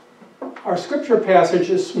Our scripture passage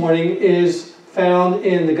this morning is found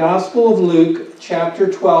in the Gospel of Luke, chapter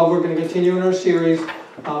 12. We're going to continue in our series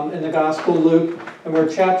in the Gospel of Luke. And we're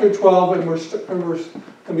chapter 12, and we're going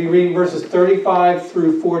to be reading verses 35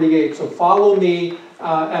 through 48. So follow me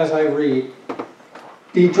as I read.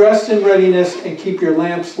 Be dressed in readiness and keep your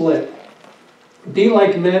lamps lit. Be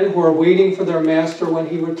like men who are waiting for their master when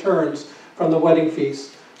he returns from the wedding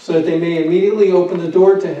feast, so that they may immediately open the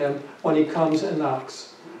door to him when he comes and knocks.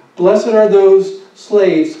 Blessed are those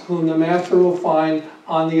slaves whom the master will find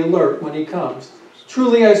on the alert when he comes.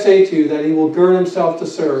 Truly I say to you that he will gird himself to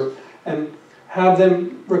serve and have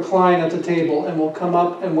them recline at the table and will come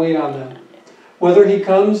up and wait on them. Whether he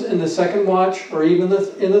comes in the second watch or even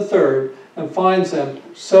in the third and finds them,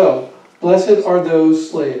 so blessed are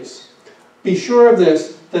those slaves. Be sure of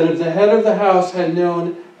this, that if the head of the house had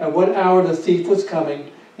known at what hour the thief was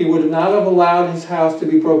coming, he would not have allowed his house to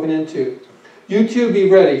be broken into. You too be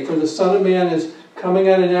ready, for the Son of Man is coming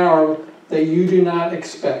at an hour that you do not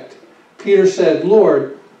expect. Peter said,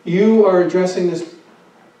 Lord, are you addressing this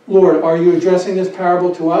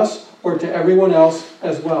parable to us or to everyone else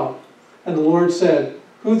as well? And the Lord said,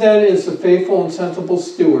 Who then is the faithful and sensible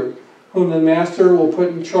steward, whom the master will put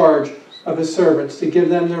in charge of his servants to give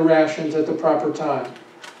them their rations at the proper time?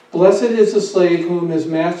 Blessed is the slave whom his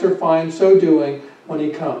master finds so doing when he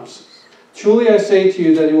comes. Truly I say to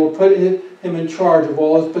you that he will put him in charge of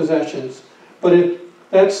all his possessions. But if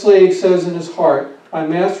that slave says in his heart, My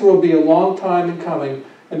master will be a long time in coming,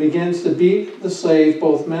 and begins to beat the slave,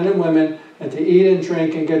 both men and women, and to eat and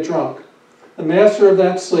drink and get drunk, the master of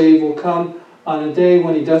that slave will come on a day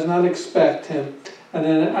when he does not expect him, and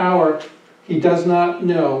in an hour he does not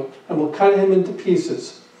know, and will cut him into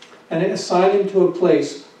pieces, and assign him to a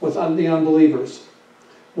place with the unbelievers.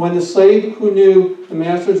 When the slave who knew the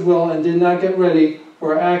master's will and did not get ready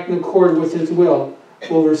or act in accord with his will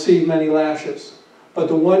receive many lashes. But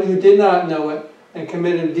the one who did not know it and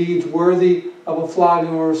committed deeds worthy of a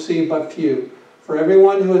flogging will receive but few. For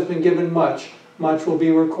everyone who has been given much, much will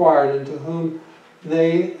be required, and to whom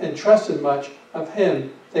they entrusted much, of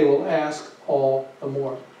him they will ask all the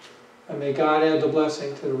more. And may God add the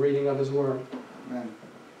blessing to the reading of his word. Amen.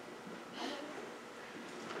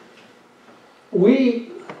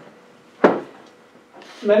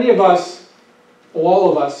 Many of us,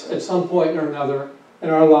 all of us, at some point or another in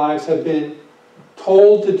our lives have been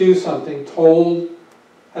told to do something,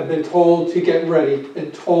 have been told to get ready,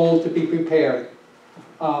 been told to be prepared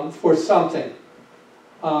for something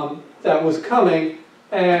that was coming.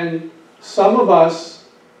 And some of us,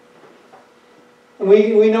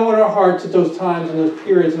 we know in our hearts at those times and those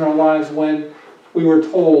periods in our lives when we were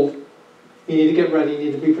told, you need to get ready, you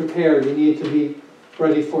need to be prepared, you need to be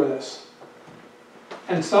ready for this.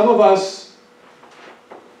 And some of us,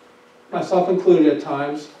 myself included at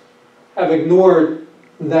times, have ignored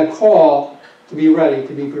that call to be ready,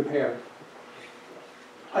 to be prepared.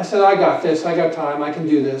 I said, I got this, I got time, I can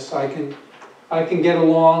do this, I can get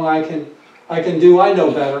along, I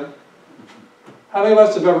know better. How many of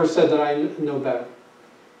us have ever said that I know better?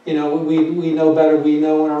 You know, we know better, we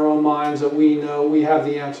know in our own minds that we know, we have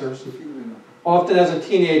the answers. Often as a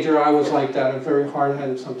teenager, I was like that. I'm very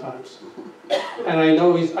hard-headed sometimes. And I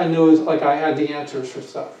know it's like I had the answers for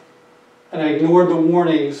stuff. And I ignored the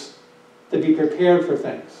warnings to be prepared for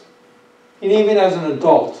things. And even as an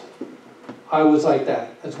adult, I was like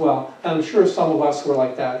that as well. And I'm sure some of us were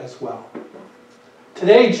like that as well.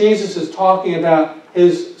 Today, Jesus is talking about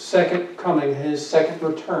his second coming, his second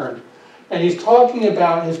return. And he's talking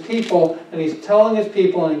about his people, and he's telling his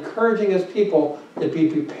people and encouraging his people to be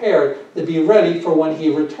prepared, to be ready for when he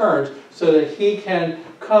returns, so that he can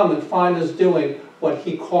come and find us doing what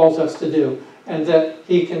he calls us to do. And that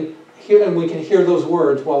he can hear, and we can hear those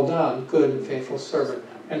words, well done, good and faithful servant,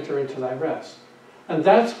 enter into thy rest. And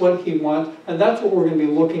that's what he wants, and that's what we're going to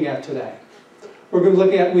be looking at today. We're going to be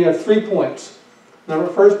looking at, we have 3 points. Now, our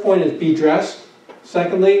first point is be dressed.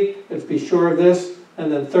 Secondly, is be sure of this. And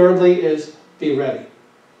then thirdly is be ready.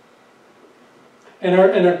 In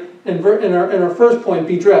our first point,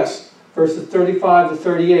 be dressed, verses 35 to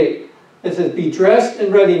 38. It says, be dressed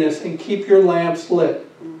in readiness and keep your lamps lit.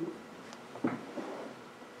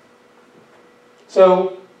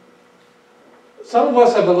 So, some of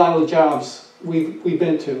us have a lot of jobs we've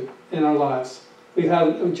been to in our lives. We've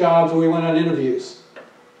had jobs where we went on interviews.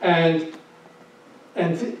 And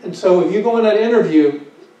so if you go on that interview,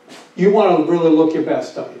 you want to really look your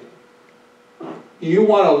best, don't you? You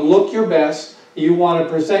want to look your best. You want to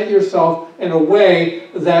present yourself in a way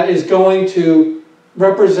that is going to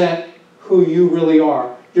represent who you really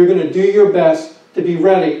are. You're going to do your best to be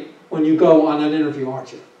ready when you go on an interview,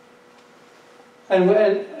 aren't you?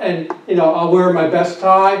 And you know, I'll wear my best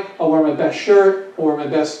tie, I'll wear my best shirt, I'll wear my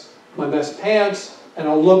best pants, and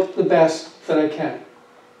I'll look the best that I can.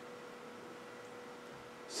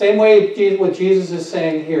 Same way what Jesus is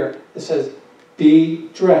saying here. It says, be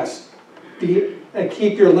dressed.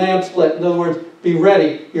 Keep your lamps lit. In other words, be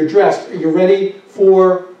ready. You're dressed. You're ready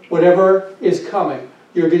for whatever is coming.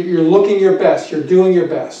 You're looking your best. You're doing your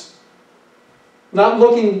best. Not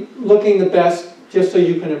looking the best just so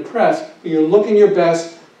you can impress, but you're looking your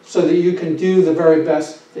best so that you can do the very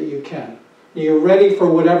best that you can. You're ready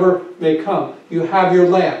for whatever may come. You have your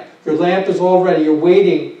lamp. Your lamp is all ready. You're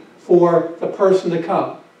waiting for the person to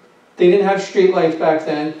come. They didn't have street lights back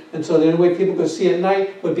then, and so the only way people could see at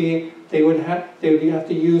night would be they would have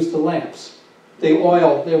to use the lamps. They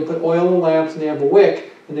would put oil in the lamps, and they have a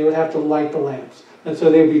wick, and they would have to light the lamps. And so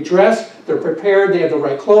they would be dressed, they're prepared, they have the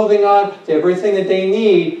right clothing on, they have everything that they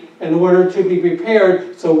need in order to be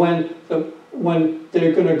prepared. So when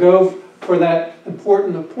they're going to go for that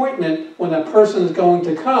important appointment, when that person is going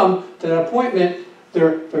to come to that appointment,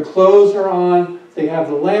 their clothes are on, they have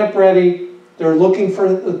the lamp ready, they're looking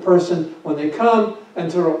for the person when they come,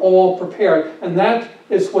 and so they're all prepared. And that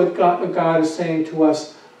is what God is saying to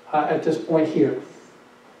us at this point here.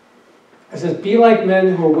 It says, be like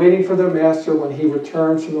men who are waiting for their master when he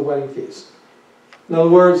returns from the wedding feast. In other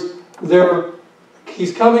words,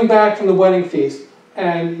 he's coming back from the wedding feast,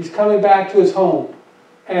 and he's coming back to his home.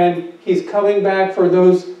 And he's coming back for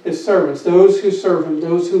his servants, those who serve him,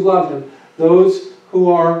 those who love him, those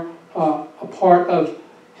who are a part of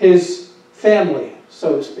his family,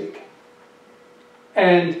 so to speak.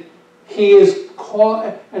 And he is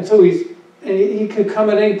called, and so he could come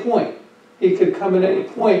at any point. He could come at any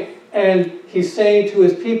point, and he's saying to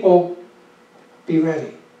his people, be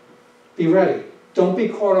ready. Be ready. Don't be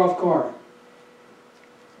caught off guard.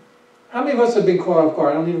 How many of us have been caught off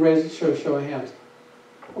guard? I don't need to raise a show of hands.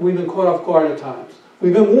 We've been caught off guard at times.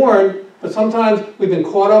 We've been warned, but sometimes we've been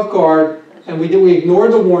caught off guard, and we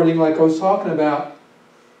ignored the warning like I was talking about,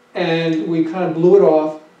 and we kind of blew it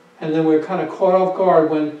off, and then we're kind of caught off guard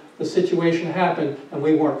when the situation happened, and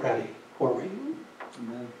we weren't ready, were we?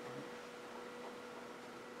 Amen.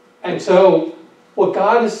 And so, what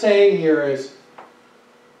God is saying here is,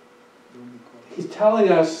 he's telling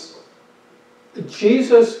us that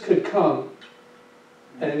Jesus could come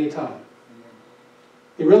at any time.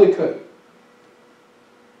 He really could.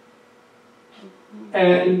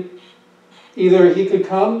 And either he could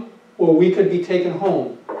come, or we could be taken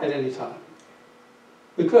home at any time.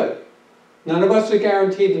 We could. None of us are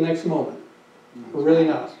guaranteed the next moment. We're really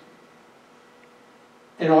not.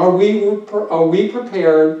 And are we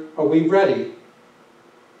prepared, are we ready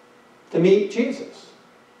to meet Jesus?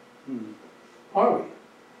 Are we?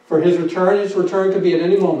 For his return could be at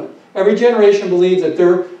any moment. Every generation believes that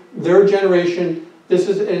their generation, this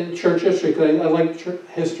is in church history, because I like church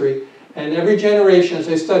history, and every generation, as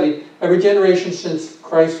I studied, every generation since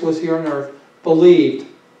Christ was here on earth believed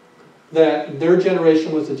that their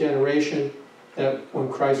generation was the generation that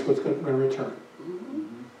when Christ was going to return.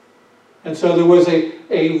 And so there was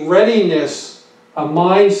a readiness, a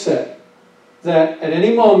mindset that at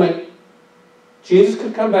any moment Jesus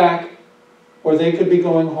could come back or they could be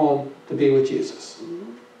going home to be with Jesus.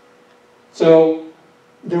 So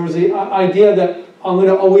there was the idea that I'm going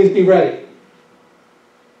to always be ready.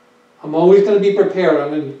 I'm always going to be prepared. I'm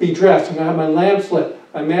going to be dressed. I'm going to have my lamps lit.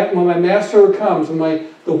 When my master comes,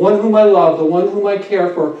 the one whom I love, the one whom I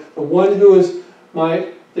care for, the one who is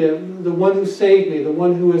the one who saved me, the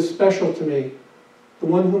one who is special to me, the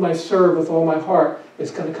one whom I serve with all my heart,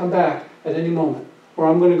 is going to come back at any moment, or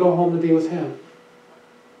I'm going to go home to be with him.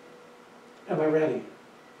 Am I ready?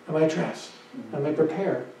 Am I dressed? Am I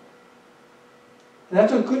prepared? And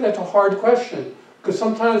that's a hard question, because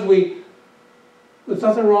sometimes there's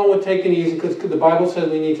nothing wrong with taking it easy, because the Bible says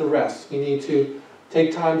we need to rest. We need to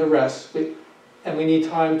take time to rest, and we need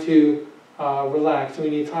time to relax, and we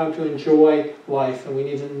need time to enjoy life, and we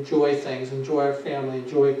need to enjoy things, enjoy our family,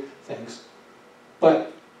 enjoy things.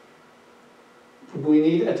 But we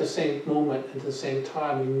need, at the same moment, at the same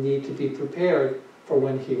time, we need to be prepared for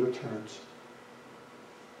when he returns.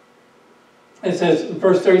 It says in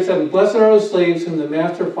verse 37, "Blessed are those slaves whom the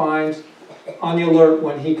master finds on the alert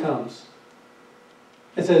when he comes."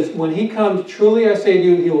 It says, when he comes, truly I say to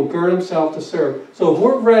you, he will gird himself to serve. So if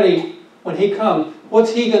we're ready when he comes,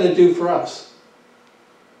 what's he going to do for us?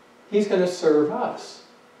 He's going to serve us,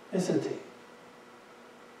 isn't he?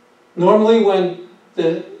 Normally when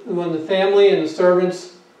the family and the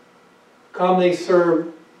servants come, they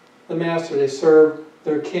serve the master, they serve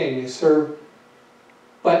their king,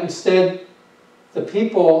 but instead the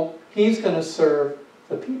people, he's going to serve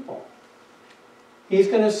the people. He's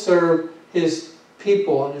going to serve his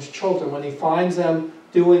people and his children when he finds them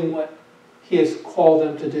doing what he has called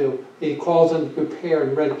them to do. He calls them prepared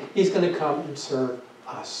and ready. He's going to come and serve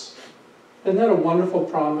us. Isn't that a wonderful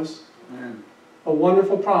promise? Amen. A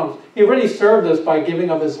wonderful promise. He already served us by giving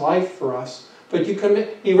of his life for us. But he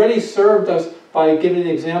already served us by giving an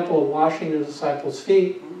example of washing the disciples'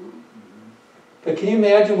 feet. But can you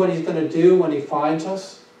imagine what he's going to do when he finds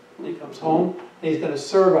us? When he comes home, and he's going to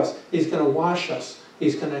serve us. He's going to wash us.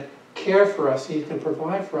 He's going to care for us. He can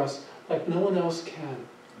provide for us like no one else can.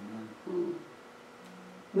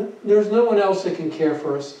 There's no one else that can care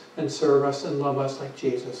for us and serve us and love us like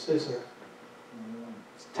Jesus, is there?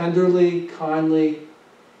 Tenderly, kindly,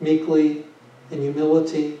 meekly, in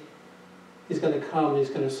humility, he's going to come and he's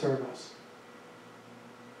going to serve us.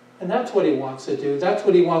 And that's what he wants to do. That's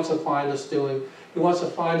what he wants to find us doing. He wants to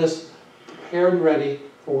find us prepared and ready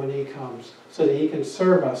for when he comes, so that he can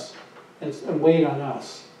serve us and wait on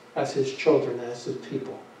us as his children, as his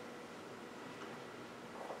people.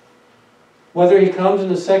 Whether he comes in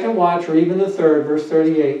the second watch or even the third, verse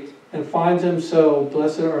 38, and finds them so,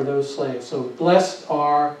 blessed are those slaves. So blessed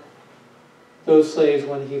are those slaves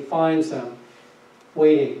when he finds them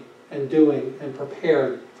waiting and doing and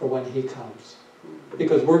prepared for when he comes.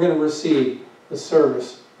 Because we're going to receive the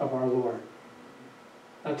service of our Lord.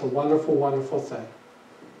 That's a wonderful, wonderful thing.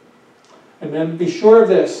 And then be sure of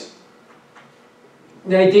this.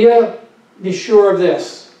 The idea, be sure of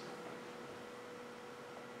this.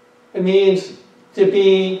 It means to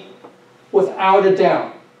be without a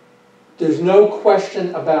doubt. There's no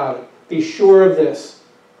question about it. Be sure of this.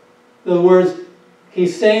 In other words,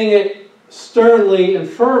 he's saying it sternly and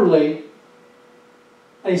firmly.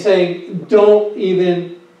 And he's saying, don't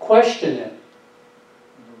even question it.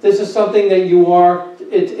 This is something that you are,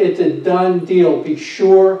 it's a done deal. Be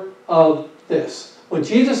sure of this. When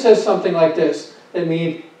Jesus says something like this, it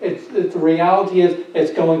means the reality is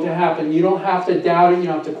it's going to happen. You don't have to doubt it. You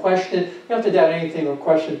don't have to question it. You don't have to doubt anything or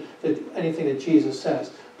question anything that Jesus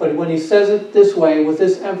says. But when he says it this way, with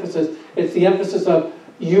this emphasis, it's the emphasis of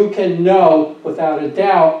you can know without a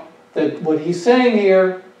doubt that what he's saying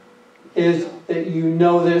here is that you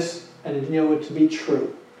know this and you know it to be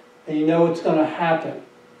true. And you know it's going to happen.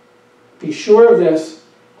 Be sure of this,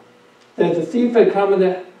 that if the thief had come in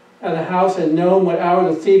at the house and known what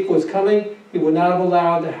hour the thief was coming, he would not have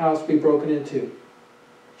allowed the house to be broken into.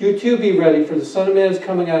 You too be ready, for the Son of Man is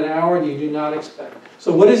coming at an hour you do not expect.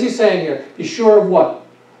 So what is he saying here? Be sure of what?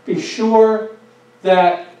 Be sure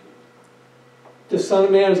that the Son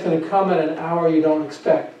of Man is going to come at an hour you don't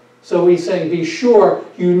expect. So he's saying, be sure,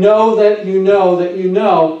 you know that you know that you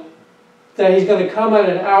know that he's going to come at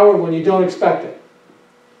an hour when you don't expect it.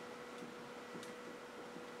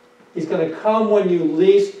 He's going to come when you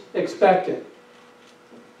least expect it.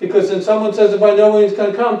 Because then someone says, if I know when he's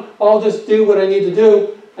going to come, I'll just do what I need to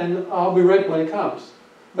do and I'll be ready when he comes.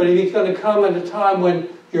 But if he's going to come at a time when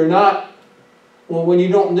you're not, well, when you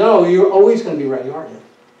don't know, you're always going to be ready, aren't you?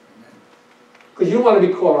 Because you don't want to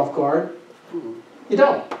be caught off guard. You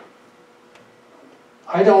don't.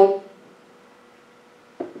 I don't.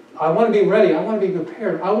 I want to be ready. I want to be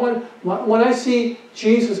prepared. When I see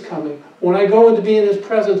Jesus coming, when I go in to be in his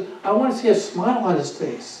presence, I want to see a smile on his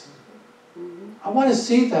face. I want to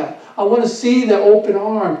see that. I want to see the open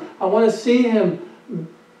arm. I want to see him.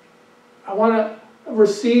 I want to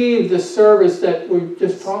receive the service that we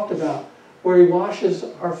just talked about, where he washes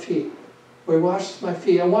our feet, where he washes my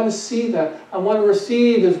feet. I want to see that. I want to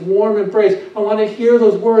receive his warm embrace. I want to hear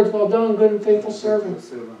those words, well done, good and faithful servant.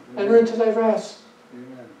 Enter into thy rest.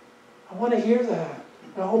 Amen. I want to hear that.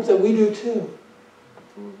 And I hope that we do too.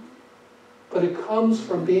 But it comes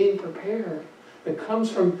from being prepared. It comes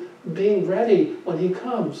from being ready when he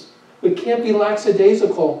comes. We can't be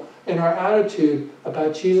lackadaisical in our attitude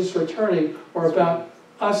about Jesus returning or about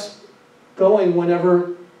us going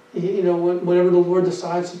whenever the Lord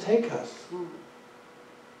decides to take us.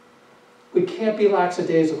 We can't be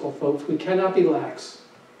lackadaisical, folks. We cannot be lax.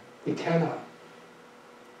 We cannot.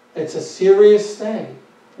 It's a serious thing.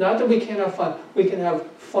 Not that we can't have fun. We can have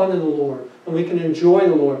fun in the Lord. And we can enjoy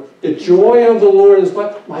the Lord. The joy of the Lord is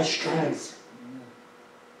what? My strength.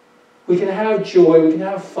 We can have joy. We can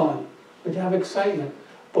have fun. We can have excitement.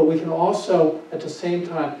 But we can also, at the same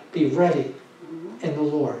time, be ready in the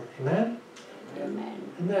Lord. Amen? Amen.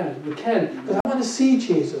 Amen. We can. Because I want to see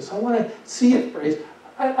Jesus. I want to see his praise.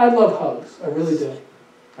 I love hugs. I really do.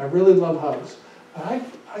 I really love hugs. But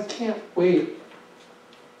I can't wait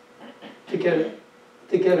to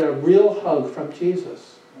get a real hug from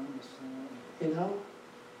Jesus. You know?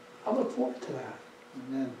 I look forward to that.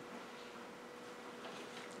 Amen.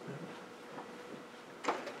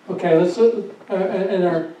 Okay, let's look,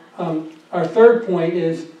 and our third point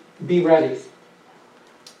is be ready. It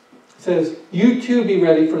says, you too be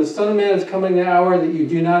ready, for the Son of Man is coming in an hour that you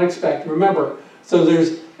do not expect. Remember, so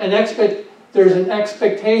there's an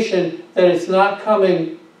expectation that it's not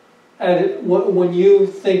coming when you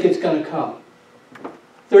think it's going to come.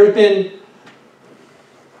 There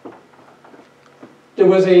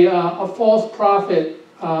was a false prophet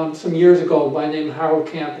some years ago by the name of Harold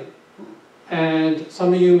Camping. And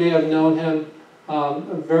some of you may have known him, a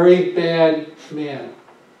very bad man.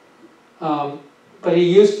 But he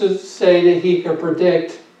used to say that he could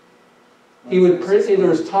predict. There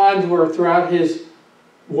was times where throughout his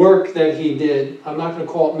work that he did, I'm not going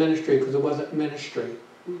to call it ministry because it wasn't ministry,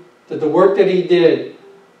 that the work that he did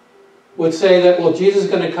would say that, well, Jesus is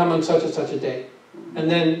going to come on such and such a date.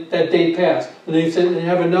 And then that date passed. And then he said, and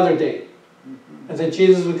have another date. And then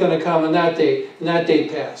Jesus was going to come on that date, and that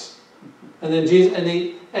date passed. And then Jesus, and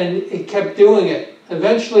he kept doing it.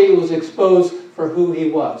 Eventually it was exposed for who he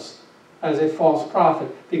was as a false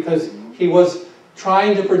prophet, because he was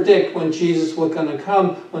trying to predict when Jesus was going to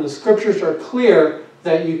come, when the scriptures are clear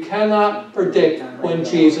that you cannot predict when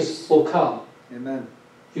Jesus will come. Amen.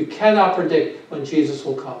 You cannot predict when Jesus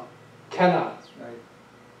will come. Cannot. That's right.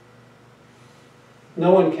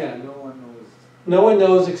 No one can. No one knows. No one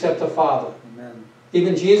knows except the Father. Amen.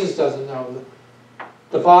 Even Jesus doesn't know.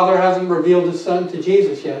 The Father hasn't revealed His Son to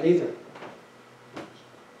Jesus yet either.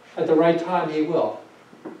 At the right time He will.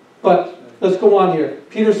 But let's go on here.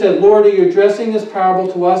 Peter said, Lord, are you addressing this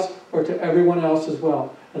parable to us or to everyone else as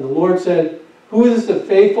well? And the Lord said, who is the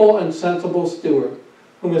faithful and sensible steward,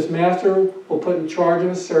 whom his master will put in charge of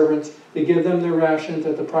his servants to give them their rations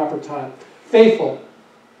at the proper time? Faithful.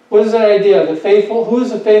 What is that idea? The faithful? Who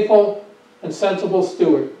is the faithful and sensible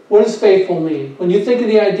steward? What does faithful mean? When you think of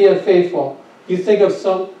the idea of faithful, you think of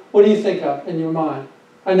what do you think of in your mind?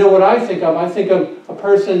 I know what I think of. I think of a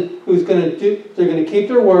person who's going to do, they're going to keep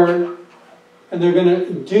their word, and they're going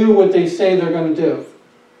to do what they say they're going to do.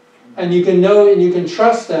 And you can know and you can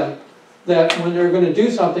trust them that when they're going to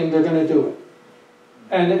do something, they're going to do it.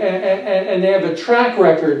 And they have a track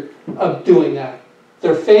record of doing that.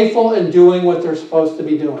 They're faithful in doing what they're supposed to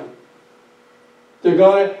be doing. They're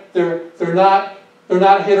not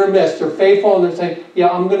hit or miss. They're faithful and they're saying, yeah,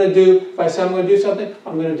 if I say I'm going to do something,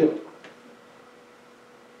 I'm going to do it.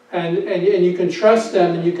 And you can trust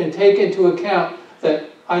them and you can take into account that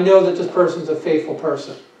I know that this person's a faithful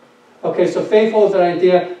person. Okay, so faithful is the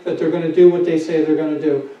idea that they're going to do what they say they're going to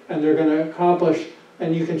do, and they're going to accomplish,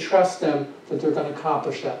 and you can trust them that they're going to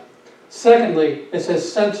accomplish that. Secondly, it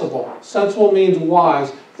says sensible. Sensible means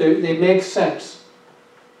wise. They make sense.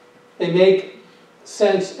 They make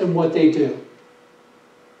sense in what they do.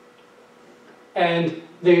 And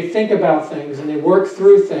they think about things, and they work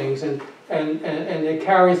through things, and they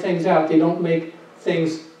carry things out. They don't make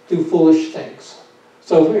things do foolish things.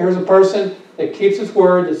 So here's a person that keeps his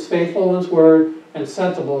word, is faithful in his word, and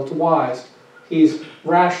sensible, it's wise. He's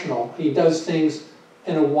rational. He does things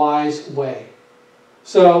in a wise way.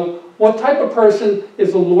 So what type of person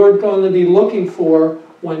is the Lord going to be looking for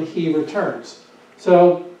when He returns?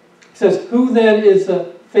 So it says, who then is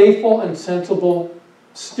the faithful and sensible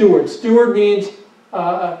steward? Steward means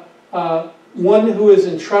one who is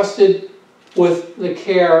entrusted with the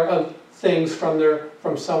care of things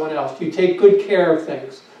from someone else. You take good care of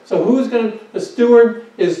things. So the steward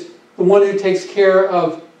is the one who takes care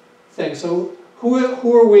of things. So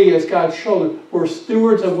who are we as God's children? We're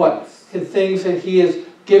stewards of what? The things that He has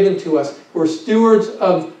given to us. We're stewards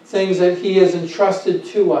of things that He has entrusted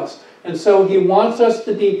to us. And so He wants us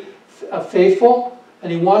to be faithful,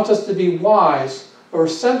 and He wants us to be wise or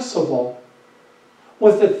sensible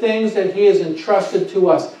with the things that He has entrusted to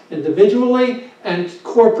us individually and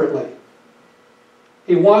corporately.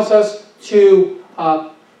 He wants us to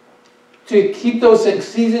keep those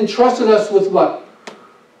things. He's entrusted us with what?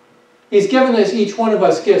 He's given us, each one of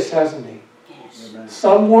us, gifts, hasn't He? Yes.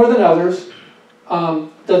 Some more than others.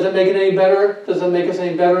 Does it make it any better? Does it make us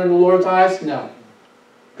any better in the Lord's eyes? No.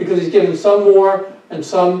 Because He's given some more and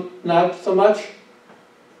some not so much.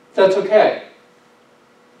 That's okay.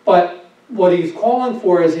 But what He's calling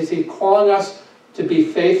for is He's calling us to be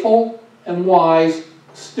faithful and wise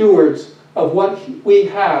stewards of what we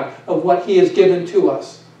have, of what He has given to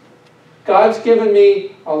us. God's given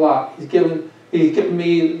me a lot. He's given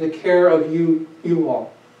me the care of you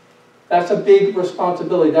all. That's a big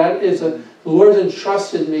responsibility. The Lord's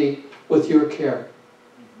entrusted me with your care.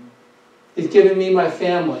 He's given me my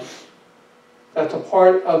family. That's a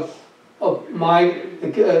part of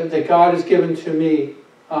that God has given to me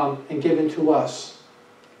and given to us.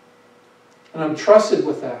 And I'm trusted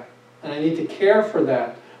with that. And I need to care for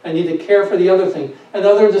that. I need to care for the other thing. And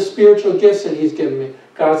other the spiritual gifts that He's given me.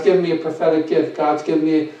 God's given me a prophetic gift. God's given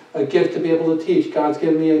me a gift to be able to teach. God's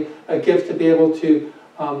given me a gift to be able to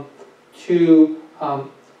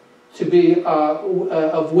be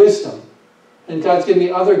of wisdom. And God's given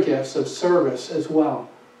me other gifts of service as well.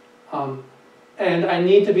 And I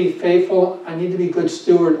need to be faithful. I need to be a good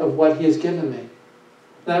steward of what He has given me.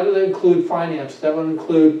 That would include finance. That would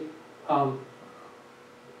include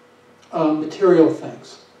material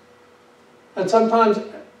things. And sometimes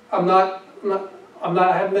I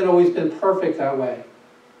haven't always been perfect that way.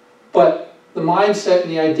 But the mindset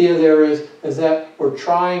and the idea there is that we're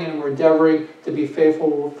trying and we're endeavoring to be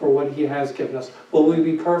faithful for what He has given us. Will we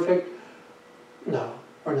be perfect? No,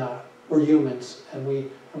 we're not. We're humans and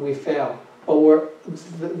we fail. But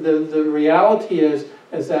the reality is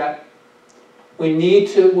that we need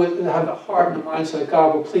to have the heart and the mindset,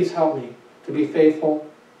 God, will please help me to be faithful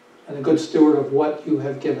and a good steward of what You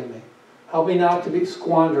have given me. Help me not to be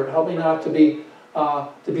squandered. Help me not to be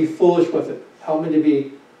foolish with it. Help me to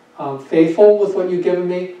be faithful with what You've given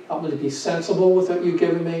me. Help me to be sensible with what You've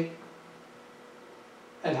given me.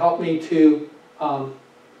 And help me to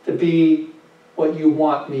be what You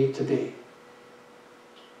want me to be.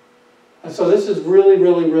 And so this is really,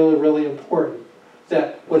 really, really, really important.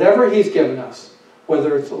 That whatever He's given us,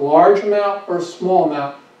 whether it's a large amount or a small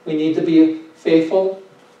amount, we need to be faithful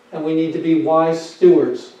and we need to be wise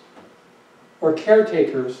stewards or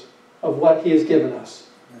caretakers of what He has given us.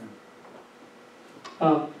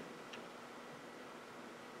 And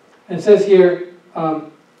it says here,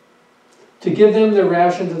 to give them their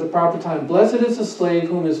rations at the proper time. Blessed is the slave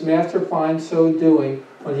whom his master finds so doing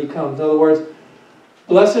when he comes. In other words,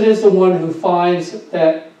 blessed is the one who finds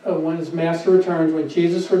that when his master returns, when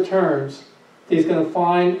Jesus returns, he's going to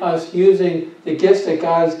find us using the gifts that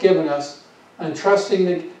God has given us and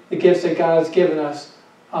trusting the gifts that God has given us,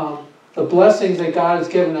 the blessings that God has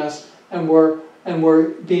given us, and we're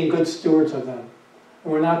being good stewards of them.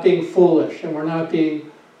 And we're not being foolish, and we're not being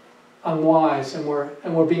unwise, and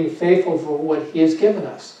we're being faithful for what He has given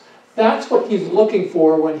us. That's what He's looking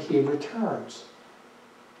for when He returns.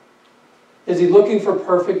 Is He looking for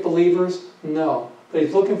perfect believers? No. But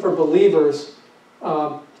He's looking for believers,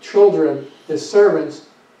 children, His servants,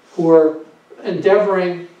 who are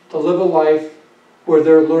endeavoring to live a life where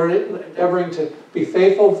they're endeavoring to be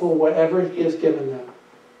faithful for whatever He has given them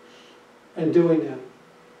and doing them.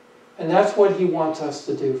 And that's what He wants us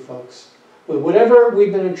to do, folks. With whatever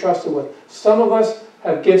we've been entrusted with. Some of us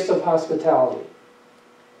have gifts of hospitality.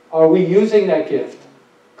 Are we using that gift?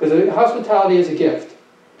 Because hospitality is a gift.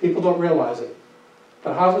 People don't realize it.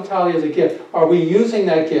 But hospitality is a gift. Are we using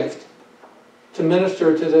that gift to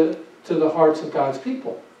minister to the hearts of God's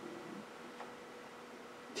people?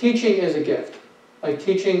 Teaching is a gift. Like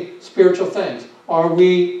teaching spiritual things. Are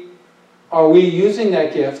we using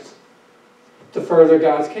that gift to further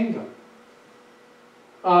God's kingdom?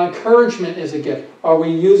 Encouragement is a gift. Are we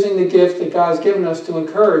using the gift that God's given us to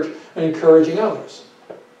encourage and encouraging others?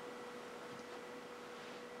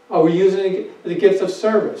 Are we using the gift of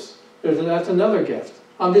service? That's another gift.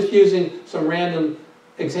 I'm just using some random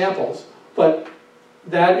examples, but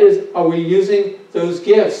are we using those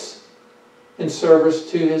gifts in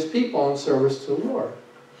service to His people, in service to the Lord?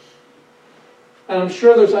 And I'm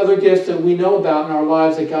sure there's other gifts that we know about in our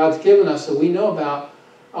lives that God's given us that we know about.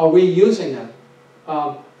 Are we using them?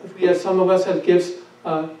 Some of us have gifts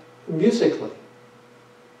musically,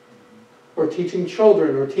 or teaching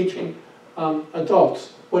children, or teaching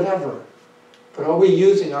adults, whatever. But are we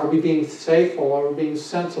being faithful, are we being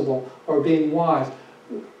sensible, or being wise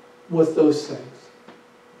with those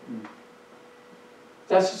things?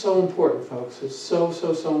 That's so important, folks. It's so,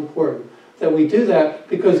 so, so important that we do that,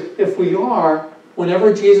 because if we are,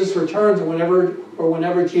 whenever Jesus returns, or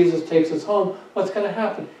whenever Jesus takes us home, what's going to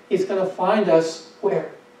happen? He's going to find us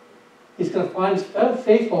where? He's going to find us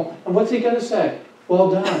faithful. And what's He going to say?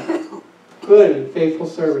 Well done, good and faithful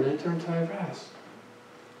servant, enter into my rest.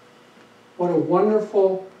 What a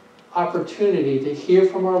wonderful opportunity to hear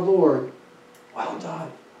from our Lord. Well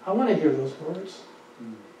done. I want to hear those words.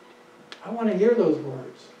 I want to hear those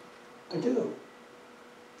words. I do.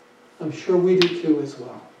 I'm sure we do too as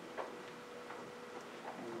well.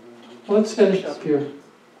 Let's finish up here.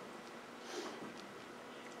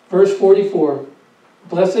 Verse 44.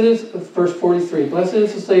 Verse 43. Blessed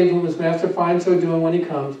is the slave whom his master finds so doing when he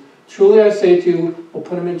comes. Truly I say to you, we'll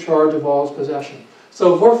put him in charge of all his possession.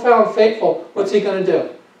 So if we're found faithful, what's He going to do?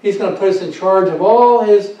 He's going to put us in charge of all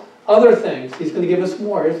His other things. He's going to give us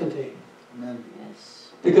more, isn't He? Amen.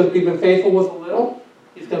 Yes. Because we've been faithful with a little,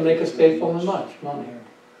 He's going to make us faithful in much, won't He?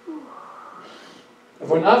 If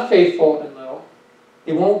we're not faithful in little,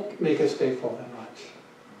 He won't make us faithful that much,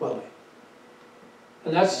 will he?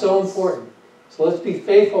 And that's so important. So let's be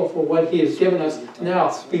faithful for what he has given us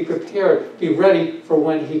now. Be prepared. Be ready for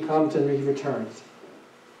when he comes and he returns.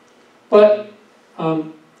 But,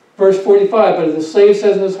 verse 45, but if the slave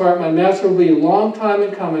says in his heart, my master will be a long time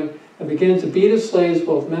in coming, and begins to beat his slaves,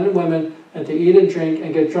 both men and women, and to eat and drink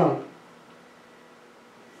and get drunk.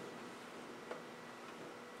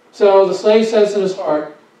 So the slave says in his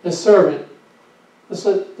heart, the servant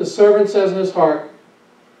says in his heart,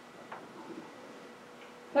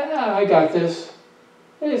 I got this.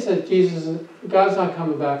 He said, God's not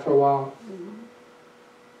coming back for a while.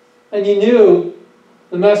 And he knew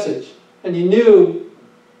the message. And he knew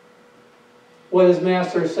what his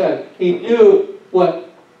master said. He knew what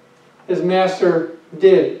his master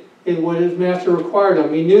did, what his master required of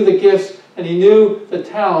him. He knew the gifts and he knew the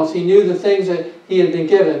talents. He knew the things that he had been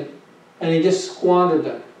given. And he just squandered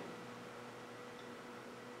them.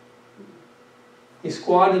 He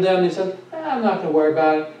squandered them and he said, I'm not going to worry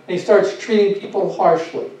about it. And he starts treating people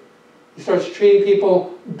harshly. He starts treating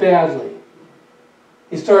people badly.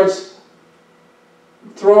 He starts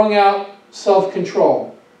throwing out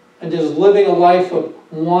self-control and just living a life of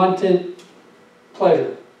wanton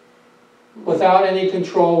pleasure without any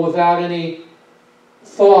control, without any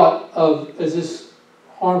thought of, is this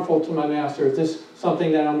harmful to my master? Is this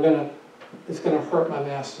something that it's going to hurt my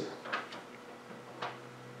master?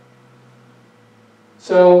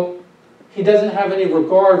 So he doesn't have any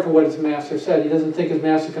regard for what his master said. He doesn't think his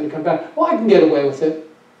master's going to come back. Well, I can get away with it.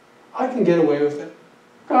 I can get away with it.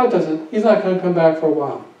 God doesn't. He's not going to come back for a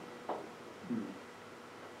while.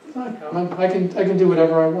 He's not coming. I can do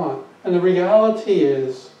whatever I want. And the reality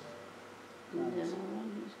is,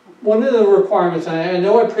 one of the requirements, and I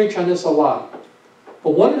know I preach on this a lot,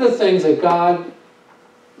 but one of the things that God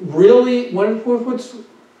really, what's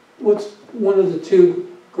one of the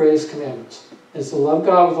two greatest commandments? Is to love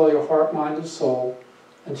God with all your heart, mind, and soul,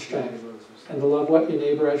 and strength. And to love what your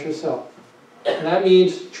neighbor as yourself. And that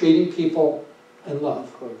means treating people in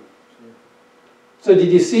love. So did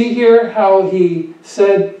you see here how he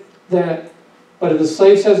said that, but if the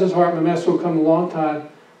slave says in his heart, my master will come a long time,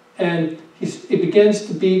 and he begins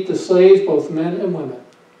to beat the slaves, both men and women.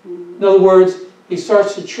 In other words, he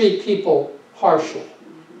starts to treat people harshly.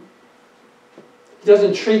 He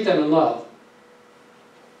doesn't treat them in love.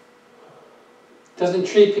 Doesn't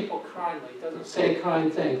treat people kindly, doesn't say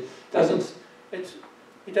kind things,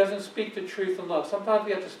 he doesn't speak the truth in love. Sometimes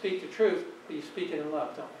we have to speak the truth, but you speak it in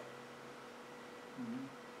love, don't we?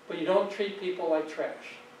 But you don't treat people like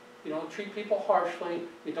trash. You don't treat people harshly.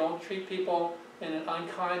 You don't treat people in an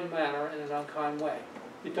unkind manner, in an unkind way.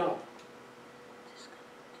 You don't.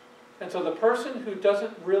 And so the person who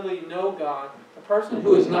doesn't really know God, the person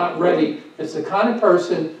who is not ready, is the kind of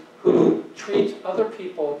person who treats other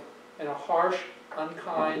people in a harsh,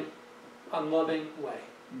 unkind, unloving way.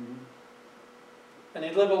 And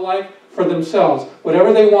they live a life for themselves.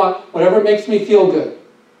 Whatever they want, whatever makes me feel good.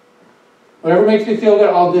 Whatever makes me feel good,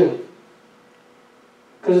 I'll do.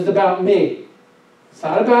 Because it's about me. It's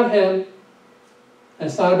not about him, and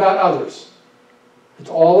it's not about others. It's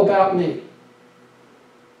all about me.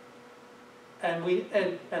 And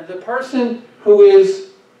the person who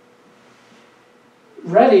is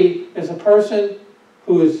ready is a person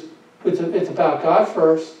who is, it's about God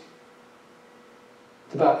first,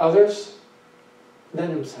 it's about others, then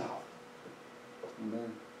himself.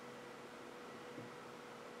 Amen.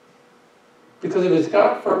 Because if it's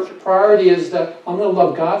God first, your priority is that I'm going to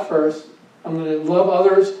love God first, I'm going to love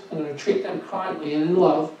others, I'm going to treat them kindly and in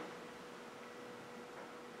love,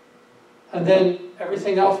 and then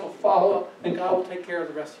everything else will follow, and God will take care of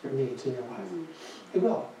the rest of your needs in your life. He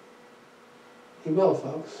will. He will,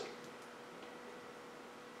 folks.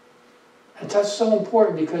 And that's so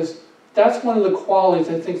important because that's one of the qualities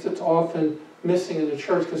I think that's often missing in the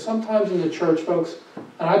church. Because sometimes in the church, folks,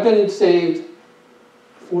 and I've been saved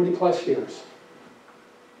 40 plus years.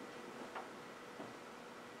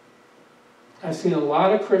 I've seen a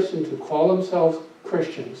lot of Christians who call themselves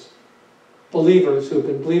Christians, believers who have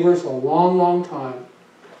been believers for a long, long time,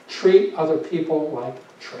 treat other people like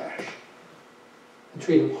trash. And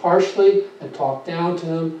treat them harshly and talk down to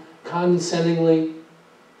them condescendingly,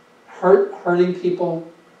 hurting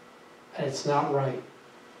people, and it's not right.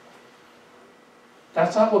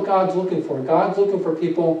 That's not what God's looking for. God's looking for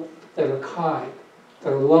people that are kind,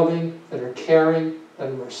 that are loving, that are caring, that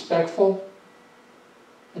are respectful,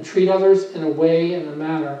 and treat others in a way and a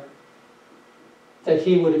manner that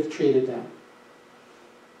he would have treated them.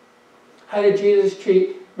 How did Jesus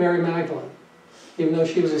treat Mary Magdalene, even though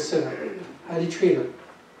she was a sinner? How did he treat her?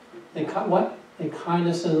 In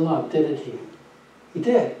kindness and love, didn't he? He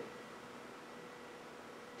did.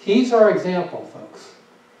 He's our example, folks.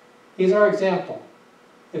 He's our example.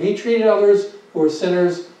 If he treated others who were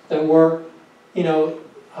sinners that were, in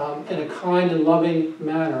a kind and loving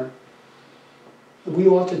manner, we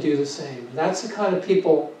ought to do the same. That's the kind of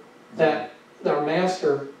people that our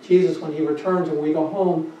Master, Jesus, when he returns and we go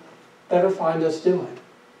home, better find us doing.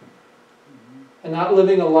 And not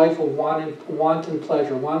living a life of wanton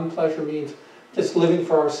pleasure. Wanton pleasure means just living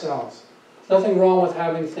for ourselves. There's nothing wrong with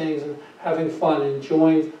having things and having fun and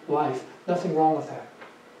enjoying life. Nothing wrong with that.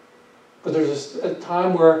 But there's a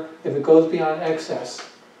time where if it goes beyond excess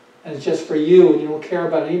and it's just for you and you don't care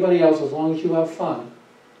about anybody else as long as you have fun,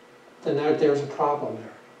 then there's a problem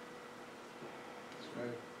there. That's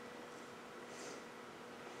right.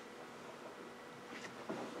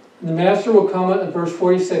 The master will come in verse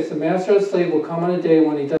 46, the master of the slave will come on a day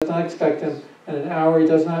when he does not expect him, and an hour he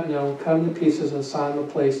does not know, cut him to pieces and assign him a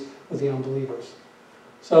place with the unbelievers.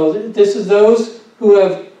 So this is those who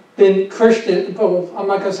have been Christian, well, I'm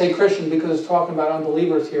not going to say Christian because it's talking about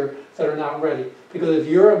unbelievers here that are not ready. Because if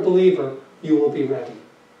you're a believer, you will be ready.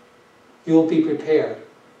 You will be prepared.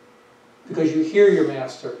 Because you hear your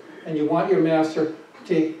master, and you want your master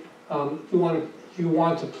to, you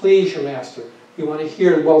want to please your master. You want to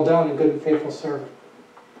hear, well done, and good and faithful servant.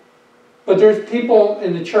 But there's people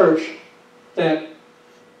in the church that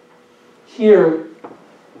hear.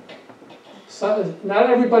 Not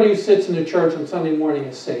everybody who sits in the church on Sunday morning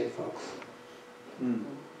is saved, folks. Mm.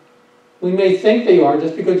 We may think they are.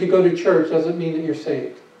 Just because you go to church doesn't mean that you're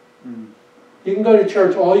saved. Mm. You can go to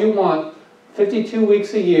church all you want, 52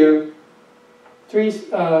 weeks a year,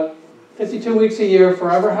 52 weeks a year,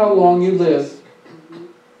 forever how long you live,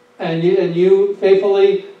 and you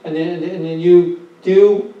faithfully, and then you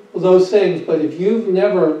do those things. But if you've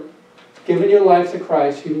never given your life to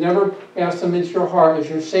Christ, you've never asked Him into your heart as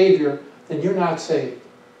your Savior, then you're not saved.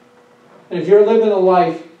 And if you're living a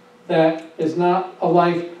life that is not a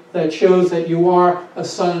life that shows that you are a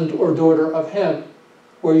son or daughter of Him,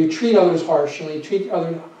 where you treat others harshly, treat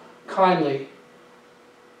others kindly,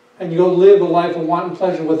 and you go live a life of wanton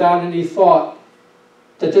pleasure without any thought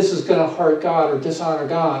that this is going to hurt God or dishonor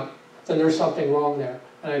God, then there's something wrong there.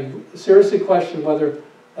 And I seriously question whether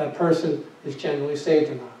that person is genuinely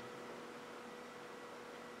saved or not.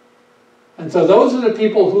 And so those are the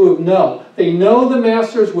people who know. They know the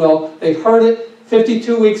Master's will. They've heard it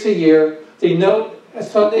 52 weeks a year. They know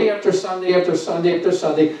Sunday after Sunday after Sunday after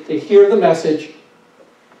Sunday. They hear the message.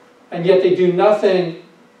 And yet they do nothing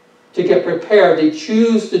to get prepared. They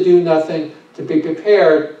choose to do nothing to be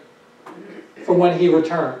prepared for when He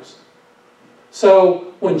returns.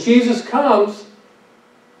 So when Jesus comes,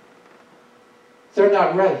 they're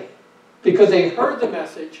not ready. Because they heard the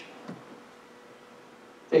message.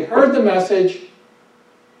 They heard the message,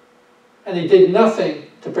 and they did nothing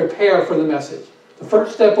to prepare for the message. The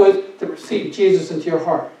first step was to receive Jesus into your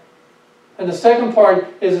heart. And the second part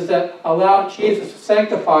is that allow Jesus to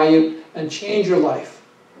sanctify you and change your life.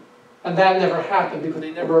 And that never happened because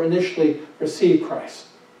they never initially received Christ.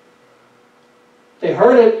 They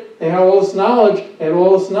heard it, they had all this knowledge,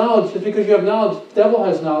 Just because you have knowledge, the devil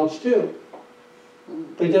has knowledge too.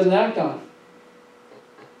 But he doesn't act on it.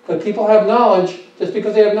 But people have knowledge. Just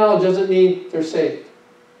because they have knowledge doesn't mean they're saved.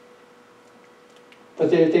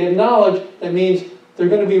 But if they have knowledge, that means they're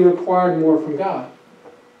going to be required more from God.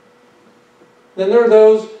 Then there are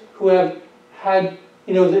those who have had,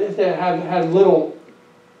 they have had little.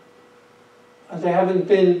 They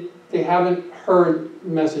haven't heard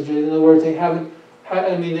messages. In other words, they haven't.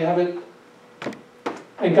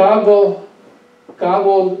 And God will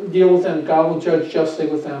deal with them. God will judge justly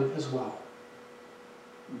with them as well.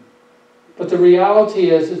 But the reality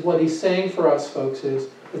is what He's saying for us, folks, is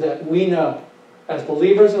that we know, as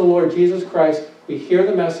believers in the Lord Jesus Christ, we hear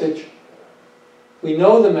the message, we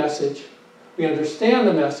know the message, we understand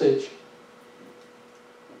the message,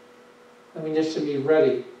 and we just should be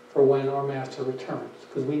ready for when our Master returns,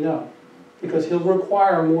 because we know. Because He'll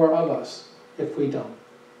require more of us if we don't.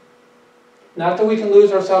 Not that we can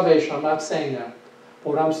lose our salvation, I'm not saying that.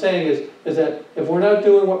 But what I'm saying is that if we're not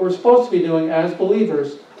doing what we're supposed to be doing as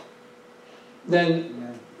believers,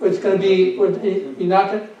 then it's going to be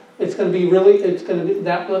it's going to be a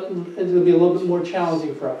little bit more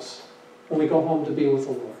challenging for us when we go home to be with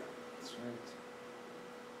the Lord. That's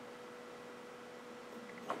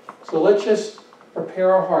right. So let's just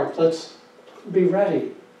prepare our hearts. Let's be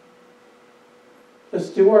ready. Let's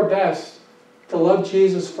do our best to love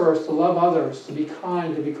Jesus first, to love others, to be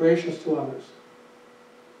kind, to be gracious to others,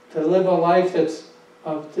 to live a life that's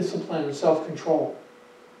of discipline and self-control.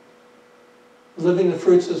 Living the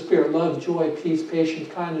fruits of the Spirit, love, joy, peace, patience,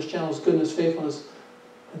 kindness, gentleness, goodness, faithfulness,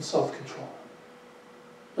 and self-control.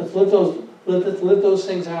 Let's live those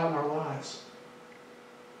things out in our lives.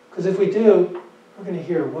 Because if we do, we're going to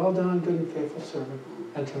hear, well done, good and faithful servant,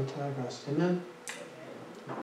 enter into thy rest. Amen?